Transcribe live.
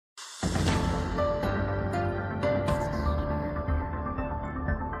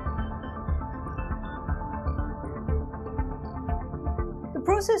The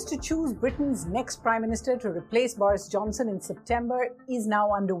process to choose Britain's next Prime Minister to replace Boris Johnson in September is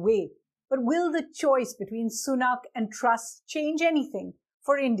now underway. But will the choice between Sunak and Truss change anything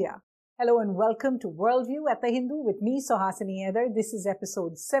for India? Hello and welcome to Worldview at The Hindu with me, Suhasini Eder. This is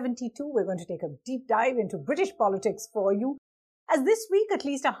episode 72. We're going to take a deep dive into British politics for you. As this week, at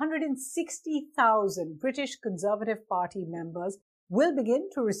least 160,000 British Conservative Party members will begin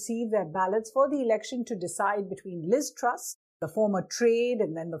to receive their ballots for the election to decide between Liz Truss, the former Trade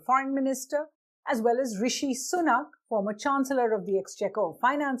and then the Foreign Minister, as well as Rishi Sunak, former Chancellor of the Exchequer or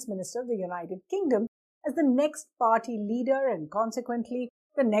Finance Minister of the United Kingdom, as the next party leader and consequently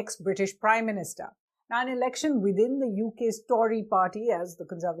the next British Prime Minister. Now, an election within the UK's Tory party, as the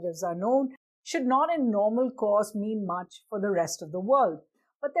Conservatives are known, should not in normal course mean much for the rest of the world.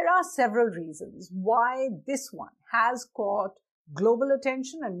 But there are several reasons why this one has caught global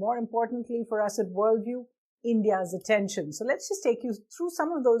attention and, more importantly for us at Worldview, India's attention. So let's just take you through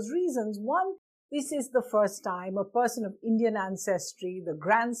some of those reasons. One, this is the first time a person of Indian ancestry, the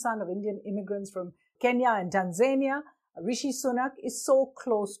grandson of Indian immigrants from Kenya and Tanzania, Rishi Sunak, is so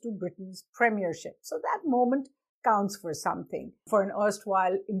close to Britain's premiership. So that moment counts for something. For an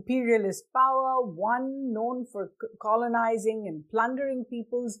erstwhile imperialist power, one known for colonizing and plundering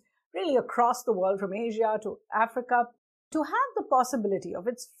peoples really across the world from Asia to Africa, to have the possibility of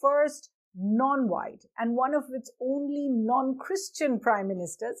its first non-white and one of its only non-Christian prime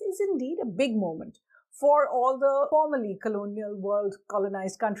ministers is indeed a big moment for all the formerly colonial world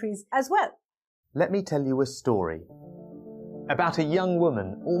colonized countries as well. Let me tell you a story about a young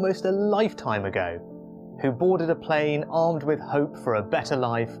woman almost a lifetime ago who boarded a plane armed with hope for a better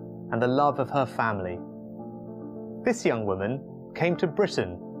life and the love of her family. This young woman came to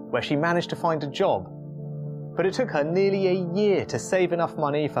Britain, where she managed to find a job, but it took her nearly a year to save enough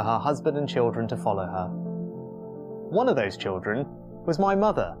money for her husband and children to follow her. One of those children was my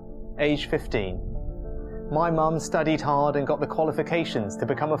mother, aged 15. My mum studied hard and got the qualifications to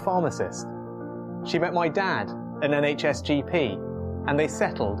become a pharmacist. She met my dad, an NHS GP, and they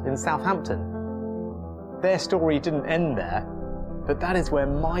settled in Southampton. Their story didn't end there, but that is where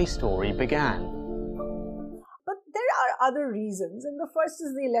my story began. But there are other reasons, and the first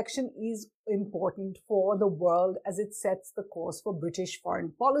is the election is important for the world as it sets the course for British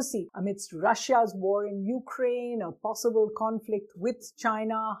foreign policy. Amidst Russia's war in Ukraine, a possible conflict with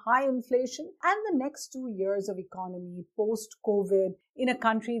China, high inflation, and the next 2 years of economy post-COVID in a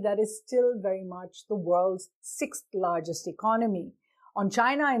country that is still very much the world's sixth largest economy. On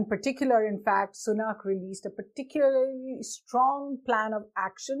China in particular, in fact, Sunak released a particularly strong plan of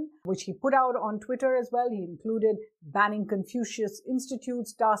action, which he put out on Twitter as well. He included banning Confucius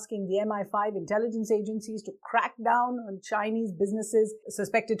institutes, tasking the MI5 intelligence agencies to crack down on Chinese businesses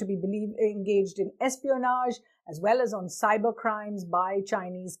suspected to be engaged in espionage, as well as on cyber crimes by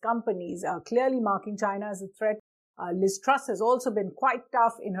Chinese companies, clearly marking China as a threat. Liz Truss has also been quite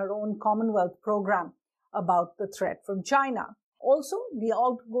tough in her own Commonwealth program about the threat from China. Also, the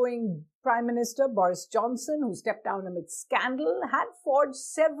outgoing Prime Minister, Boris Johnson, who stepped down amid scandal, had forged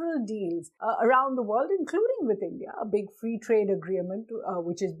several deals around the world, including with India, a big free trade agreement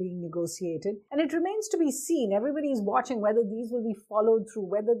which is being negotiated. And it remains to be seen. Everybody is watching whether these will be followed through,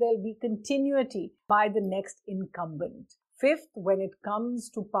 whether there'll be continuity by the next incumbent. Fifth, when it comes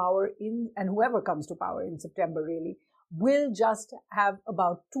to power and whoever comes to power in September really, will just have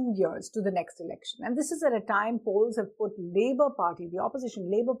about 2 years to the next election. And this is at a time polls have put Labour Party, the opposition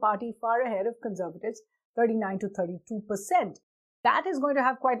Labour Party, far ahead of Conservatives, 39 to 32%. That is going to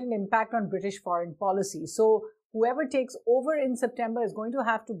have quite an impact on British foreign policy. So whoever takes over in September is going to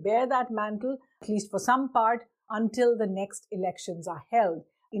have to bear that mantle, at least for some part, until the next elections are held.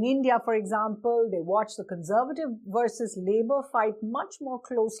 In India, for example, they watch the Conservative versus Labour fight much more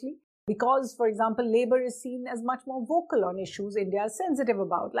closely, because, for example, Labour is seen as much more vocal on issues India is sensitive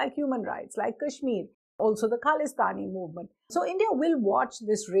about, like human rights, like Kashmir, also the Khalistani movement. So India will watch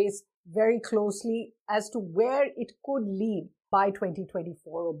this race very closely as to where it could lead by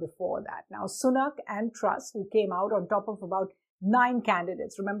 2024 or before that. Now, Sunak and Truss, who came out on top of about 9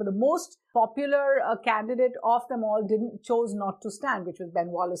 candidates. Remember, the most popular candidate of them all chose not to stand, which was Ben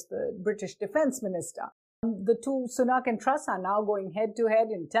Wallace, the British Defence Minister. The two, Sunak and Truss, are now going head-to-head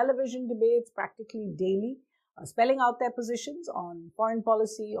in television debates practically daily, spelling out their positions on foreign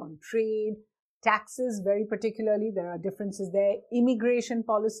policy, on trade, taxes very particularly. There are differences there, immigration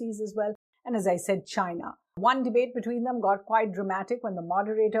policies as well, and as I said, China. One debate between them got quite dramatic when the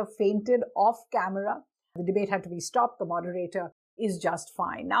moderator fainted off camera. The debate had to be stopped. The moderator is just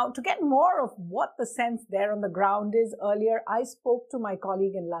fine. Now, to get more of what the sense there on the ground is, earlier I spoke to my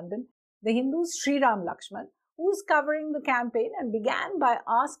colleague in London, The Hindu's Sriram Lakshman, who's covering the campaign and began by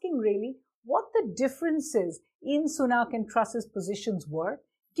asking really what the differences in Sunak and Truss's positions were,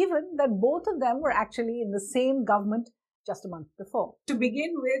 given that both of them were actually in the same government just a month before. To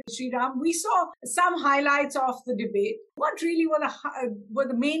begin with, Sriram, we saw some highlights of the debate. What really were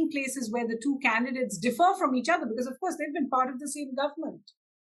the main places where the two candidates differ from each other? Because, of course, they've been part of the same government.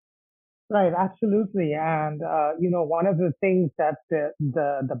 Right, absolutely. And, one of the things that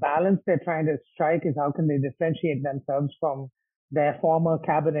the balance they're trying to strike is how can they differentiate themselves from their former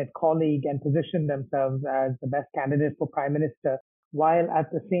cabinet colleague and position themselves as the best candidate for prime minister, while at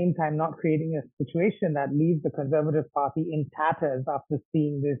the same time not creating a situation that leaves the Conservative Party in tatters after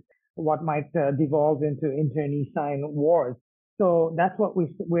seeing this, what might devolve into internecine wars. So that's what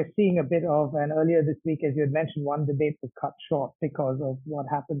we're seeing a bit of. And earlier this week, as you had mentioned, one debate was cut short because of what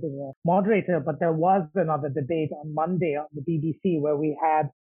happened to the moderator. But there was another debate on Monday on the BBC where we had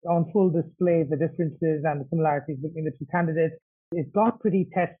on full display the differences and the similarities between the two candidates. It got pretty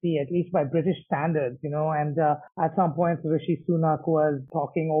testy, at least by British standards, and at some point Rishi Sunak was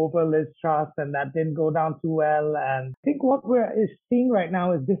talking over Liz Truss and that didn't go down too well. And I think what we're seeing right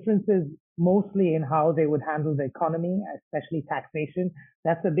now is differences mostly in how they would handle the economy, especially taxation.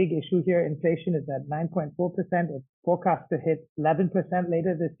 That's a big issue here. Inflation is at 9.4%. It's forecast to hit 11%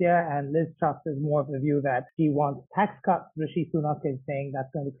 later this year. And Liz Truss is more of the view that she wants tax cuts. Rishi Sunak is saying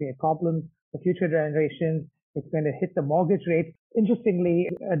that's going to create problems for future generations. It's going to hit the mortgage rate. Interestingly,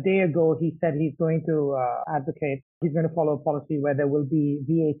 a day ago, he said he's going to he's going to follow a policy where there will be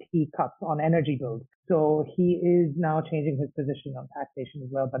VAT cuts on energy bills. So he is now changing his position on taxation as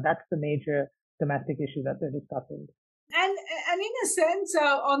well. But that's the major domestic issue that they're discussing. And in a sense,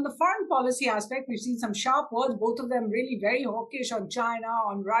 on the foreign policy aspect, we've seen some sharp words, both of them really very hawkish on China,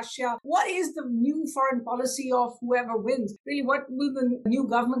 on Russia. What is the new foreign policy of whoever wins? Really, what will the new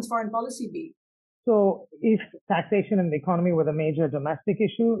government's foreign policy be? So if taxation and the economy were the major domestic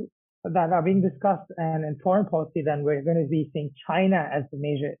issue that are being discussed, and in foreign policy, then we're going to be seeing China as the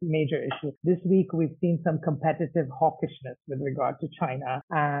major issue. This week, we've seen some competitive hawkishness with regard to China,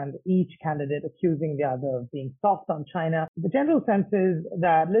 and each candidate accusing the other of being soft on China. The general sense is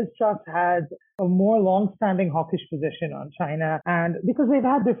that Liz Truss has a more long-standing hawkish position on China, and because they've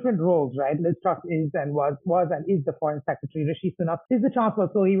had different roles, right? Liz Truss is and was and is the foreign secretary. Rishi Sunak is the chancellor,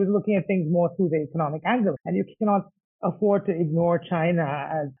 so he was looking at things more through the economic angle, and you cannot afford to ignore China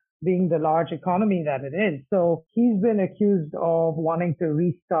as being the large economy that it is. So he's been accused of wanting to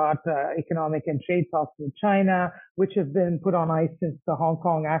restart economic and trade talks with China, which have been put on ice since the Hong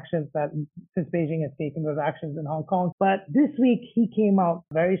Kong actions since Beijing has taken those actions in Hong Kong. But this week, he came out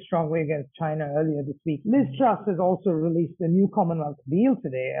very strongly against China earlier this week. Liz Truss has also released a new Commonwealth deal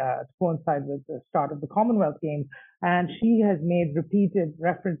today to coincide with the start of the Commonwealth Games. And she has made repeated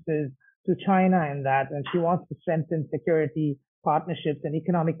references to China in that, and she wants to strengthen security partnerships and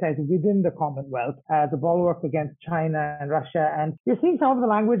economic ties within the Commonwealth as a bulwark against China and Russia. And you're seeing some of the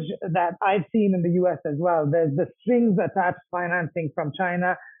language that I've seen in the US as well. There's the strings attached financing from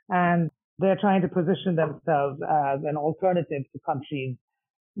China, and they're trying to position themselves as an alternative to countries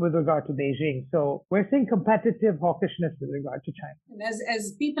with regard to Beijing. So we're seeing competitive hawkishness with regard to China. And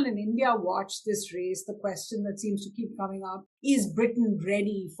as people in India watch this race, the question that seems to keep coming up, is Britain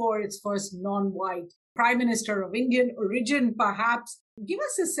ready for its first non-white Prime Minister of Indian origin, perhaps? Give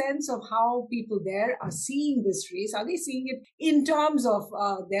us a sense of how people there are seeing this race. Are they seeing it in terms of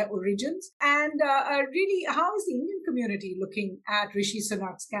their origins? And really, how is the Indian community looking at Rishi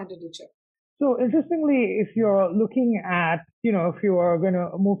Sunak's candidature? So interestingly, if you're looking at, if you are going to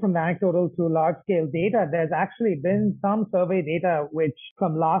move from the anecdotal to large scale data, there's actually been some survey data which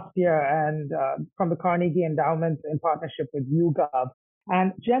from last year and from the Carnegie Endowment in partnership with YouGov.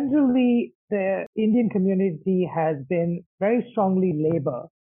 And generally, the Indian community has been very strongly labor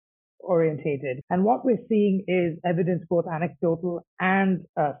orientated. And what we're seeing is evidence, both anecdotal and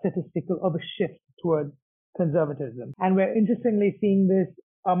statistical, of a shift towards conservatism. And we're interestingly seeing this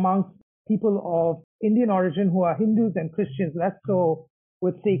amongst people of Indian origin who are Hindus and Christians, less so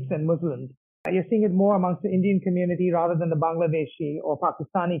with Sikhs and Muslims. You're seeing it more amongst the Indian community rather than the Bangladeshi or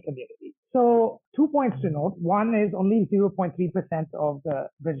Pakistani community. So 2 points to note. One is only 0.3% of the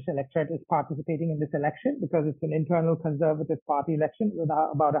British electorate is participating in this election because it's an internal Conservative Party election with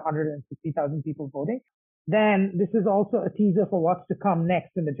about 160,000 people voting. Then this is also a teaser for what's to come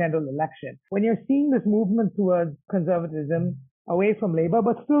next in the general election. When you're seeing this movement towards conservatism away from Labour,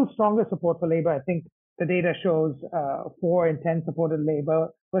 but still stronger support for Labour, I think the data shows 4 in 10 supported Labour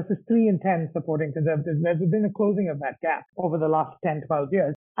versus 3 in 10 supporting Conservatives. There's been a closing of that gap over the last 10, 12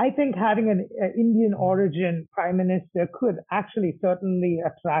 years. I think having an Indian origin prime minister could actually certainly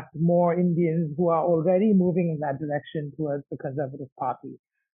attract more Indians who are already moving in that direction towards the Conservative Party.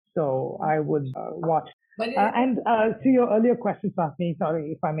 So I would watch. And to your earlier question, Swati,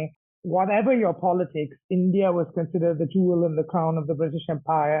 sorry if I may, whatever your politics, India was considered the jewel in the crown of the British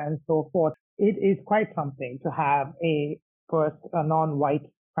Empire and so forth. It is quite something to have a non-white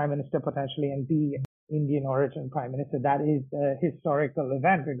prime minister potentially and be Indian origin prime minister. That is a historical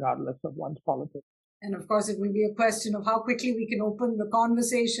event regardless of one's politics. And of course, it will be a question of how quickly we can open the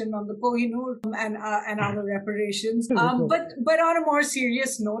conversation on the Kohinoor and other reparations. But on a more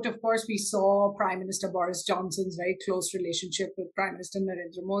serious note, of course, we saw Prime Minister Boris Johnson's very close relationship with Prime Minister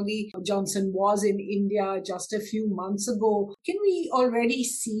Narendra Modi. Johnson was in India just a few months ago. Can we already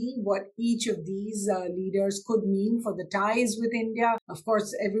see what each of these leaders could mean for the ties with India? Of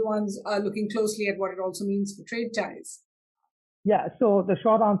course, everyone's looking closely at what it also means for trade ties. Yeah, so the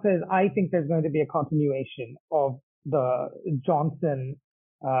short answer is I think there's going to be a continuation of the Johnson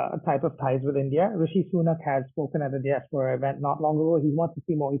type of ties with India. Rishi Sunak has spoken at a diaspora event not long ago. He wants to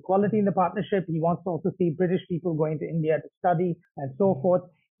see more equality in the partnership. He wants to also see British people going to India to study and so forth.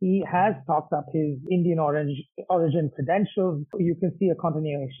 He has talked up his Indian origin credentials. You can see a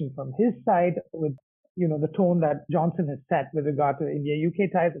continuation from his side with the tone that Johnson has set with regard to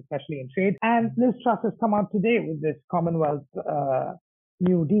India-UK ties, especially in trade. And Liz Truss has come out today with this Commonwealth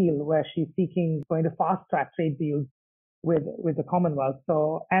New Deal, where she's going to fast-track trade deals with the Commonwealth.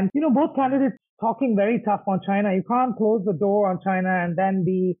 So, and both candidates talking very tough on China. You can't close the door on China and then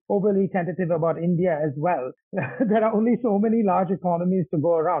be overly tentative about India as well. There are only so many large economies to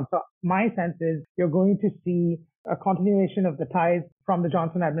go around. So my sense is you're going to see a continuation of the ties from the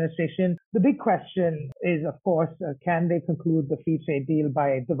Johnson administration. The big question is, of course, can they conclude the free trade deal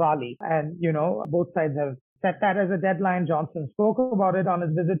by Diwali? And, both sides have set that as a deadline. Johnson spoke about it on his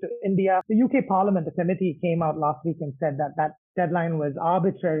visit to India. The UK Parliament, the committee, came out last week and said that that deadline was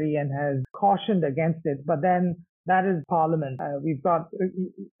arbitrary and has cautioned against it. But then that is Parliament. We've got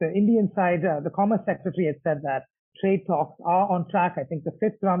the Indian side, the Commerce Secretary had said that trade talks are on track. I think the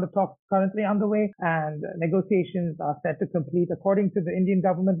 5th round of talks is currently underway, and negotiations are set to complete, according to the Indian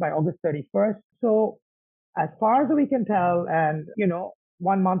government, by August 31st. So as far as we can tell, and,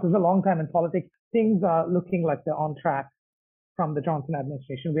 1 month is a long time in politics, things are looking like they're on track from the Johnson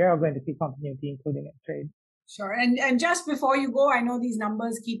administration. We are going to see continuity, including in trade. Sure. And just before you go, I know these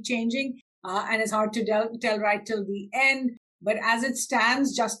numbers keep changing, and it's hard to tell right till the end. But as it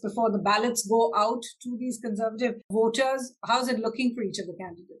stands, just before the ballots go out to these Conservative voters, how's it looking for each of the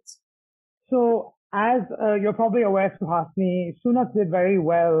candidates? So, as you're probably aware, Suhasini, Sunak did very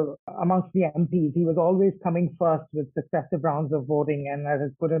well amongst the MPs. He was always coming first with successive rounds of voting, and that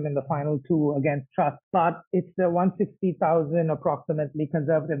has put him in the final two against Truss. But it's the 160,000 approximately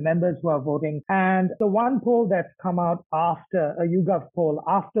Conservative members who are voting. And the one poll that's come out after, a YouGov poll,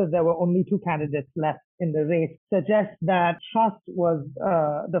 after there were only two candidates left in the race, suggests that Truss was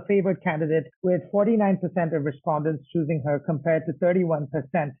the favored candidate, with 49% of respondents choosing her compared to 31%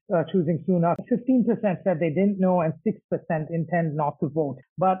 choosing Sunak. 15% said they didn't know and 6% intend not to vote.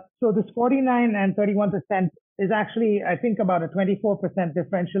 But so this 49 and 31% is actually, I think, about a 24%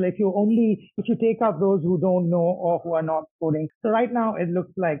 differential if you take out those who don't know or who are not voting. So right now it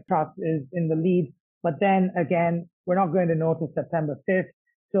looks like Truss is in the lead. But then again, we're not going to know till September 5th.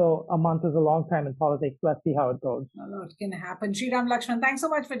 So a month is a long time in politics. Let's see how it goes. A lot can happen. Sriram Lakshman, thanks so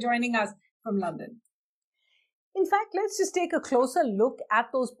much for joining us from London. In fact, let's just take a closer look at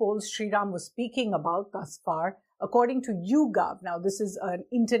those polls Sriram was speaking about thus far. According to YouGov, now this is an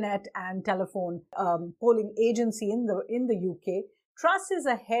internet and telephone polling agency in the UK, Truss is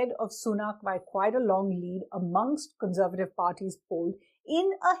ahead of Sunak by quite a long lead amongst Conservative parties polled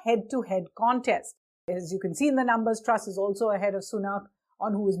in a head-to-head contest. As you can see in the numbers, Truss is also ahead of Sunak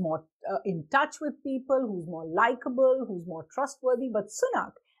on who is more in touch with people, who's more likable, who's more trustworthy. But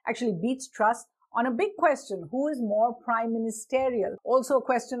Sunak actually beats Truss on a big question, who is more prime ministerial? Also a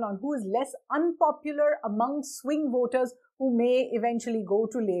question on who is less unpopular among swing voters who may eventually go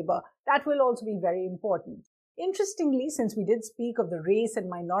to Labour. That will also be very important. Interestingly, since we did speak of the race and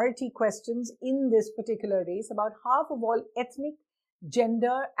minority questions in this particular race, about half of all ethnic,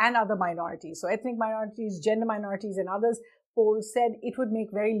 gender and other minorities, so ethnic minorities, gender minorities and others, polls said it would make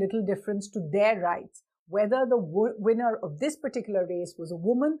very little difference to their rights whether the winner of this particular race was a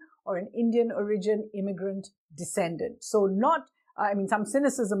woman or an Indian origin immigrant descendant. So some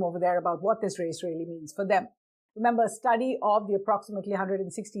cynicism over there about what this race really means for them. Remember, a study of the approximately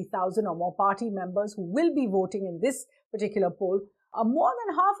 160,000 or more party members who will be voting in this particular poll, more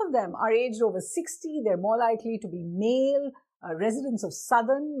than half of them are aged over 60. They're more likely to be male, residents of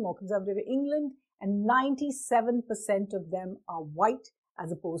southern, more conservative England, and 97% of them are white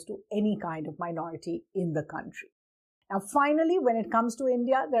as opposed to any kind of minority in the country. Now, finally, when it comes to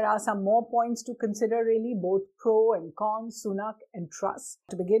India, there are some more points to consider really, both pro and con, Sunak and Truss.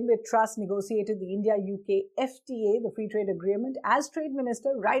 To begin with, Truss negotiated the India-UK FTA, the Free Trade Agreement, as Trade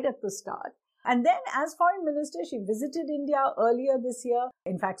Minister right at the start. And then as Foreign Minister, she visited India earlier this year,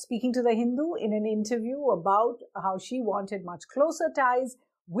 in fact, speaking to The Hindu in an interview about how she wanted much closer ties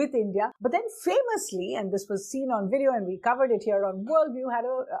with India. But then famously, and this was seen on video and we covered it here on Worldview, had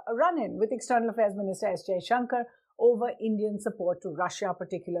a run-in with External Affairs Minister S. Jaishankar over Indian support to Russia,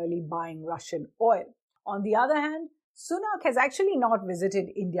 particularly buying Russian oil. On the other hand, Sunak has actually not visited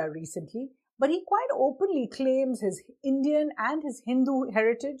India recently, but he quite openly claims his Indian and his Hindu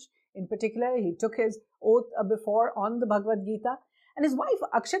heritage. In particular, he took his oath before on the Bhagavad Gita. And his wife,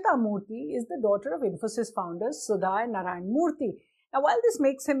 Akshata Murthy, is the daughter of Infosys founders Sudha and Narayan Murthy. Now, while this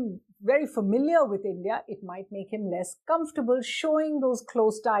makes him very familiar with India, it might make him less comfortable showing those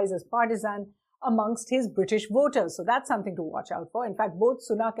close ties as partisan amongst his British voters. So that's something to watch out for. In fact, both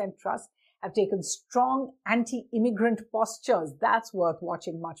Sunak and Truss have taken strong anti-immigrant postures. That's worth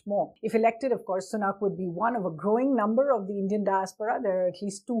watching much more. If elected, of course, Sunak would be one of a growing number of the Indian diaspora. There are at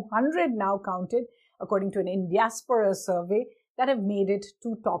least 200 now counted, according to an Indiaspora survey, that have made it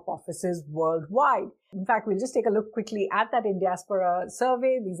to top offices worldwide. In fact, we'll just take a look quickly at that Indiaspora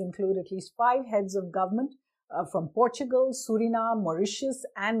survey. These include at least 5 heads of government from Portugal, Suriname, Mauritius,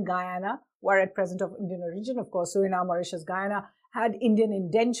 and Guyana, who are at present of Indian origin. Of course, Suriname, Mauritius, Guyana had Indian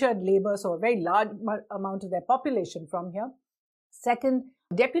indentured labor, so a very large amount of their population from here. Second,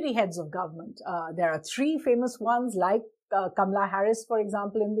 deputy heads of government. There are 3 famous ones like Kamala Harris, for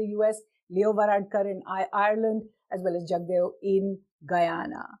example, in the US, Leo Varadkar in Ireland, as well as Jagdeo in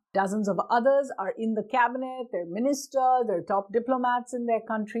Guyana. Dozens of others are in the cabinet, they're ministers, they're top diplomats in their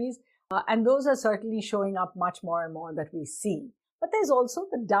countries, and those are certainly showing up much more and more that we see. But there's also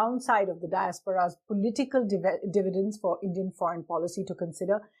the downside of the diaspora's political dividends for Indian foreign policy to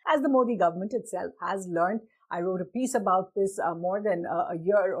consider, as the Modi government itself has learned. I wrote a piece about this more than a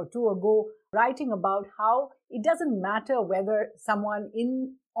year or 2 ago, writing about how it doesn't matter whether someone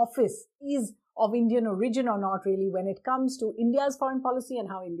in office is of Indian origin or not, really, when it comes to India's foreign policy and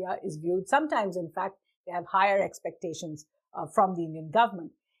how India is viewed. Sometimes, in fact, they have higher expectations from the Indian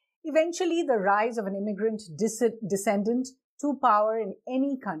government. Eventually, the rise of an immigrant descendant to power in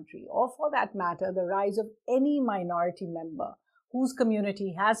any country, or for that matter, the rise of any minority member whose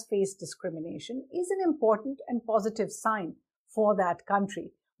community has faced discrimination, is an important and positive sign for that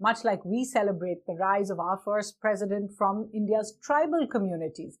country. Much like we celebrate the rise of our first president from India's tribal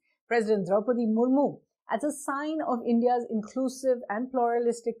communities, President Draupadi Murmu, as a sign of India's inclusive and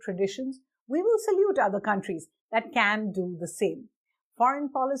pluralistic traditions, we will salute other countries that can do the same. Foreign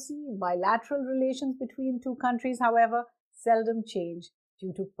policy, bilateral relations between 2 countries, however, seldom change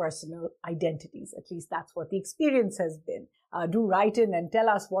due to personal identities. At least that's what the experience has been. Do write in and tell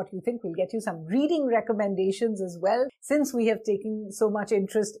us what you think. We'll get you some reading recommendations as well, since we have taken so much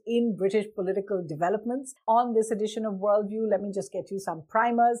interest in British political developments. On this edition of Worldview, let me just get you some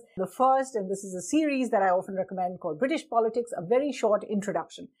primers. The first, and this is a series that I often recommend, called British Politics, A Very Short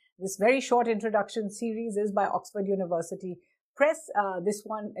Introduction. This very short introduction series is by Oxford University Press. This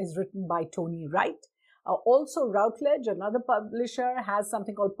one is written by Tony Wright. Also, Routledge, another publisher, has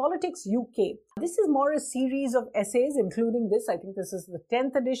something called Politics UK. This is more a series of essays, including this. I think this is the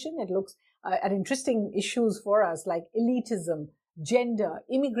 10th edition. It looks at interesting issues for us like elitism, gender,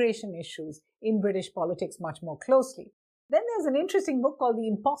 immigration issues in British politics much more closely. Then there's an interesting book called The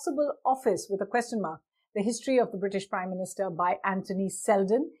Impossible Office with a question mark, The History of the British Prime Minister by Anthony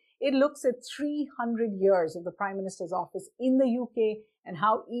Selden. It looks at 300 years of the Prime Minister's office in the UK and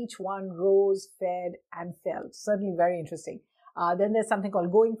how each one rose, fared, and fell. Certainly very interesting. Then there's something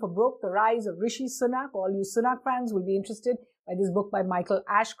called Going for Broke, The Rise of Rishi Sunak. All you Sunak fans will be interested by this book by Michael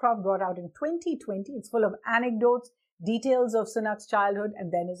Ashcroft, brought out in 2020. It's full of anecdotes, details of Sunak's childhood,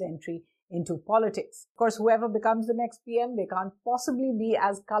 and then his entry into politics. Of course, whoever becomes the next PM, they can't possibly be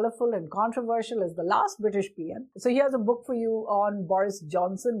as colorful and controversial as the last British PM. So here's a book for you on Boris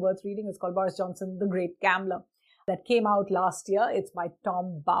Johnson, worth reading. It's called Boris Johnson, The Great Gambler, that came out last year. It's by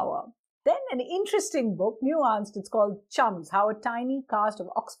Tom Bauer. Then an interesting book, nuanced, it's called Chums, How a Tiny Caste of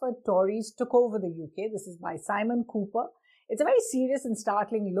Oxford Tories Took Over the UK. This is by Simon Cooper. It's a very serious and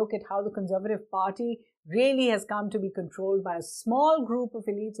startling look at how the Conservative Party really has come to be controlled by a small group of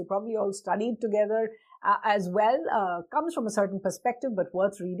elites who probably all studied together as well. Comes from a certain perspective, but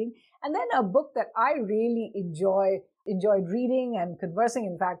worth reading. And then a book that I really enjoyed reading and conversing,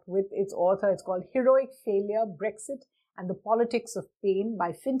 in fact, with its author. It's called Heroic Failure, Brexit and the Politics of Pain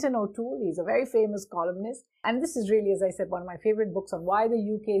by Fintan O'Toole. He's a very famous columnist. And this is really, as I said, one of my favorite books on why the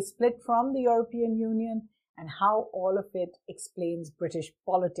UK split from the European Union and how all of it explains British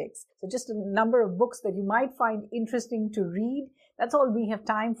politics. So just a number of books that you might find interesting to read. That's all we have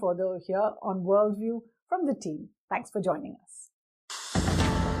time for, though, here on Worldview from the team. Thanks for joining us.